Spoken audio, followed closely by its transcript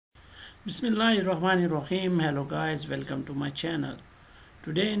Bismillahirrahmanirrahim. Hello guys, welcome to my channel.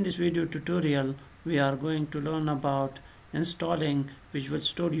 Today in this video tutorial we are going to learn about installing Visual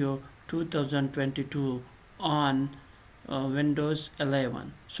Studio 2022 on Windows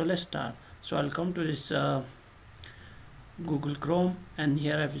 11. So let's start. So I'll come to this Google Chrome, and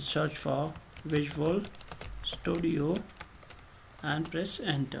here I will search for Visual Studio and press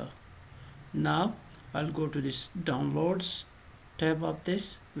enter. Now I'll go to this downloads tab of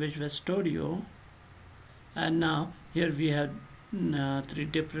this Visual Studio, and now here we have three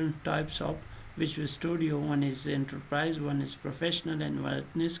different types of Visual Studio. One is enterprise, one is professional, and one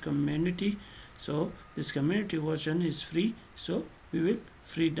is community. So this community version is free, so we will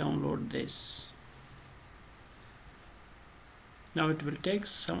free download this. Now it will take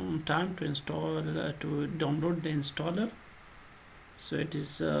some time to install to download the installer. So it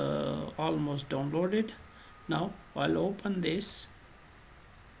is almost downloaded. Now I'll open this.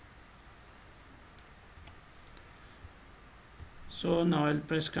 So now I'll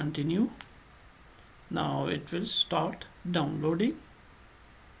press continue. Now it will start downloading.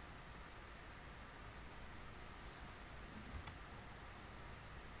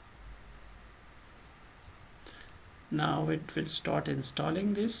 Now it will start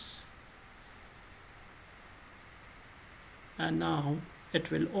installing this, and now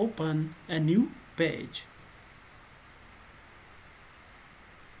it will open a new page.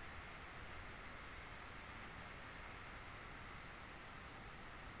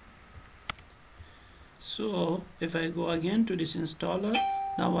 So if I go again to this installer,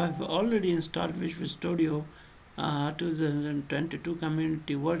 now I've already installed Visual Studio 2022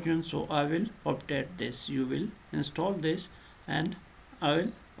 community version, so I will update this. You will install this and I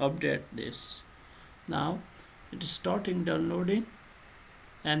will update this. Now it is starting downloading,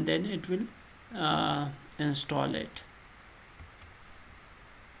 and then it will install it.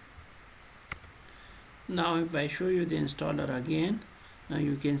 Now if I show you the installer again, now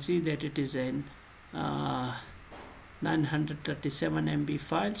you can see that it is an 937 MB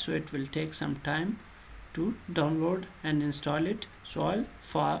file, so it will take some time to download and install it. So I'll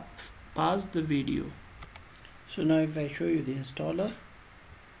pause the video. So now if I show you the installer,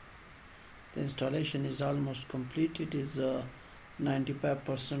 the installation is almost complete. It is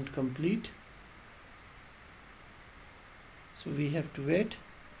 95% complete. So we have to wait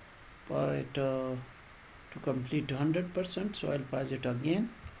for it to complete to 100%. So I'll pause it again.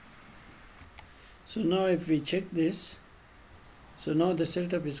 So now if we check this, so now the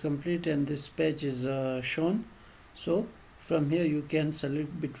setup is complete and this page is shown. So from here you can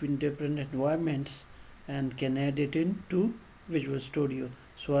select between different environments and can add it into Visual Studio.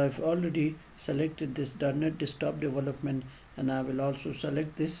 So I've already selected this .NET desktop development, and I will also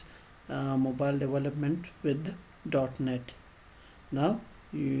select this mobile development with .NET. Now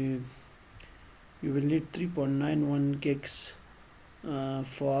you will need 3.91 gigs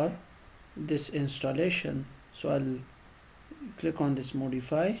for this installation. So I'll click on this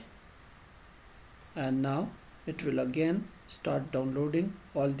modify, and now it will again start downloading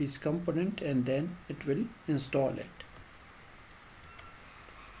all these components, and then it will install it.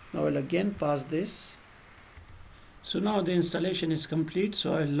 Now I'll again pause this. So now the installation is complete,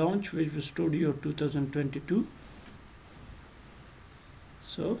 so I'll launch Visual Studio 2022.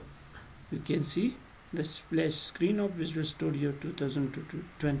 So you can see the splash screen of Visual Studio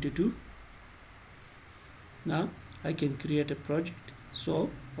 2022. Now I can create a project, so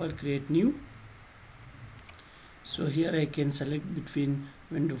I'll create new. So here I can select between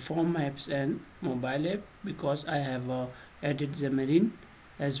window form apps and mobile app, because I have added Xamarin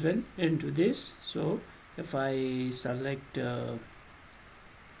as well into this. So if I select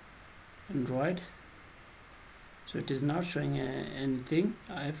Android, so it is not showing anything.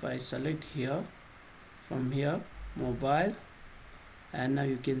 If I select here, from here mobile, and now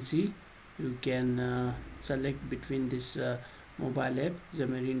you can see you can select between this mobile app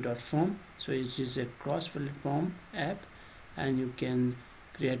Xamarin.form. So it is a cross-platform app, and you can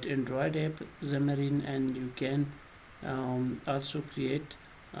create Android app Xamarin, and you can also create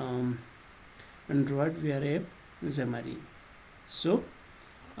Android VR app Xamarin. So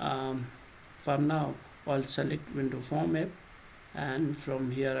for now I'll select window form app, and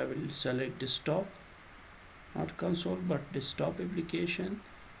from here I will select desktop, not console but desktop application,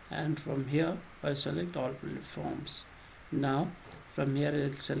 and from here I'll select all platforms. Now from here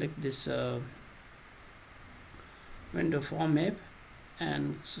I'll select this window form app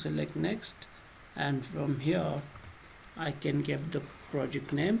and select next, and from here I can give the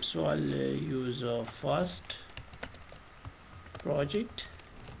project name. So I'll use first project,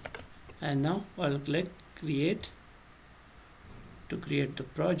 and now I'll click create to create the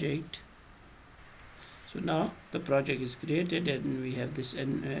project, So now the project is created and we have this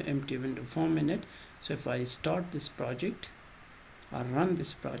empty window form in it. So if I start this project or run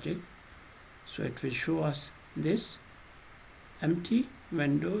this project, so it will show us this empty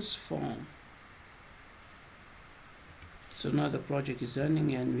windows form. So now the project is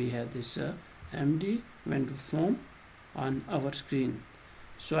running and we have this empty window form on our screen.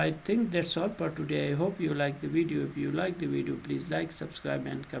 So I think that's all for today. I hope you like the video. If you like the video, please like, subscribe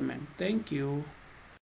and comment. Thank you.